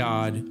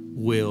God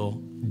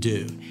will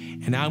do.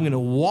 And I'm going to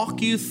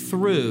walk you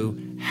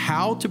through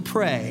how to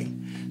pray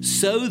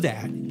so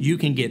that you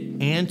can get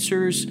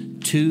answers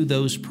to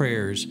those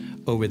prayers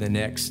over the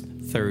next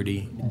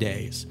 30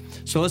 days.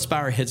 So let's bow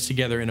our heads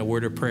together in a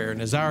word of prayer.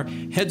 And as our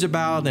heads are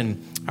bowed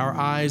and our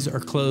eyes are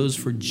closed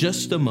for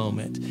just a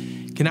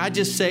moment, can I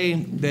just say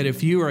that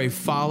if you are a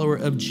follower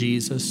of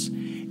Jesus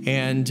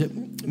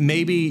and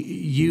maybe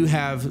you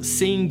have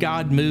seen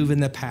God move in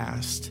the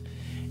past,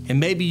 and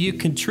maybe you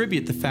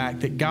contribute the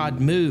fact that God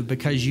moved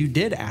because you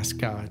did ask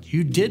God,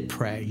 you did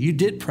pray, you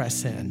did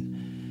press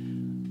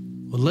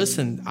in. Well,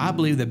 listen, I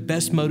believe the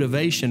best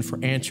motivation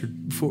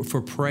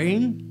for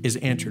praying is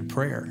answered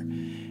prayer.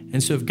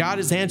 And so if God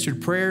has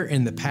answered prayer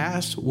in the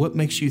past, what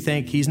makes you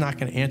think he's not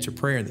going to answer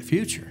prayer in the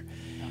future?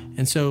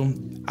 And so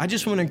I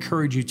just want to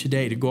encourage you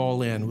today to go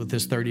all in with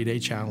this 30-day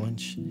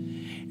challenge.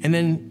 And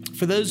then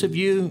for those of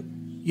you,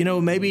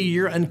 maybe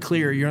you're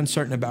unclear, you're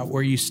uncertain about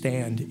where you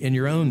stand in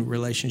your own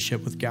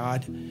relationship with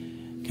God.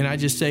 Can I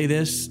just say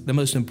this? The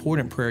most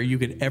important prayer you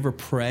could ever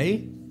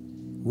pray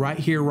right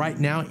here, right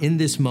now, in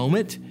this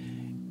moment,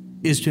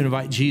 is to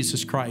invite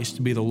Jesus Christ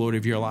to be the Lord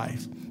of your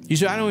life. You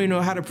say, I don't even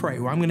know how to pray.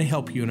 Well, I'm going to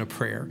help you in a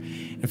prayer.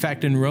 In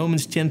fact, in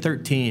Romans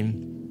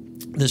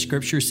 10:13, the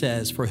scripture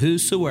says, for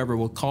whosoever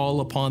will call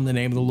upon the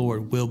name of the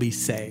Lord will be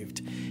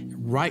saved.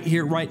 Right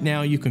here, right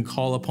now, you can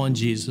call upon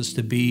Jesus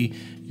to be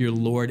your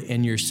Lord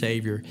and your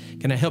Savior.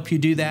 Can I help you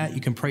do that?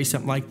 You can pray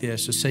something like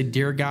this. So say,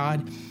 dear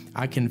God,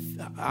 I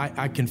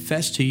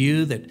confess to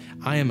you that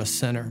I am a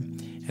sinner,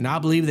 and I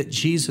believe that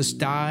Jesus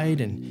died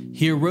and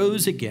he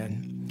arose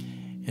again.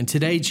 And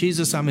today,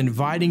 Jesus, I'm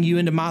inviting you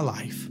into my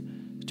life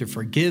to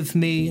forgive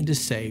me and to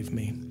save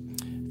me.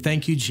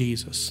 Thank you,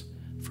 Jesus,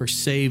 for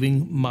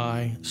saving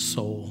my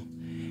soul.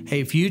 Hey,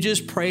 if you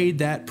just prayed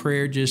that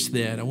prayer just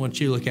then, I want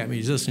you to look at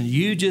me. Listen,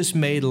 you just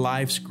made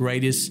life's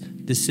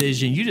greatest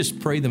decision. You just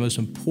prayed the most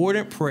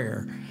important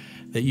prayer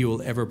that you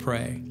will ever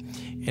pray.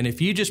 And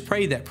if you just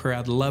prayed that prayer,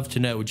 I'd love to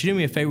know. Would you do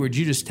me a favor? Would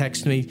you just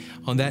text me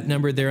on that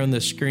number there on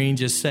the screen?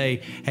 Just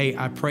say, hey,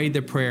 I prayed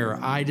the prayer.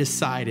 I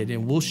decided.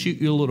 And we'll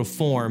shoot you a little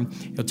form.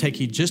 It'll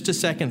take you just a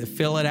second to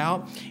fill it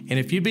out. And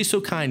if you'd be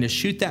so kind to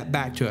shoot that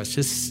back to us,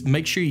 just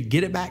make sure you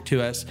get it back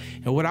to us.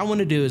 And what I want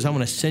to do is I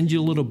want to send you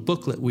a little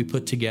booklet we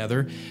put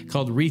together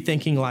called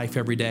Rethinking Life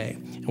Every Day.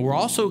 And we're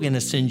also going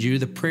to send you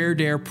the Prayer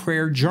Dare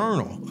Prayer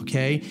Journal,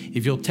 okay?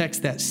 If you'll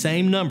text that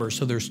same number.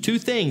 So there's 2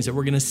 things that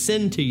we're going to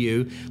send to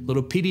you,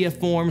 little PDF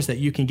forms that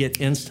you can get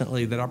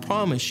instantly that I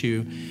promise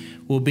you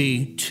will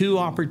be 2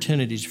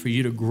 opportunities for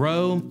you to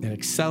grow and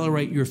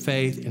accelerate your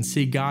faith and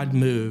see God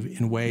move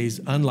in ways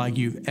unlike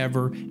you've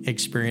ever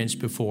experienced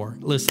before.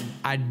 Listen,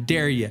 I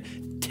dare you.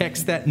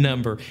 Text that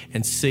number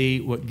and see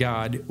what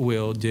God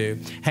will do.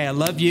 Hey, I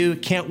love you.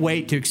 Can't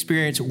wait to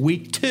experience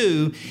week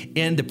 2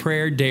 in the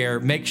Prayer Dare.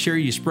 Make sure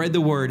you spread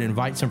the word and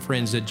invite some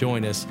friends to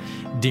join us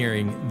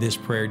during this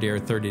Prayer Dare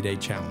 30-day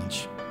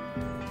challenge.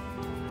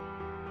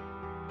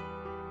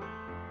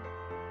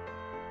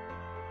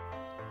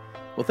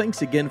 Well,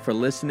 thanks again for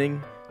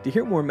listening. To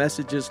hear more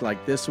messages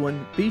like this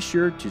one, be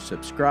sure to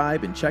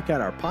subscribe and check out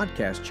our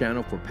podcast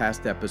channel for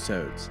past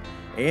episodes.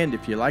 And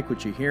if you like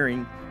what you're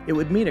hearing, it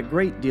would mean a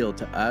great deal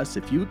to us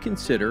if you would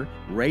consider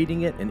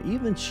rating it and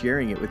even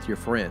sharing it with your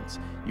friends.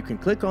 You can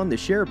click on the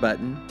share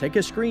button, take a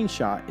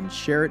screenshot, and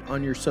share it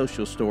on your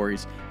social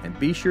stories, and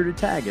be sure to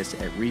tag us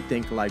at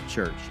Rethink Life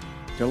Church.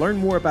 To learn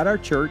more about our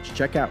church,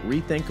 check out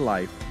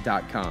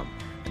rethinklife.com.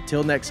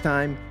 Until next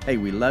time, hey,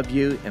 we love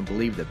you and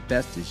believe the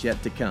best is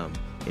yet to come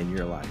in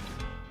your life.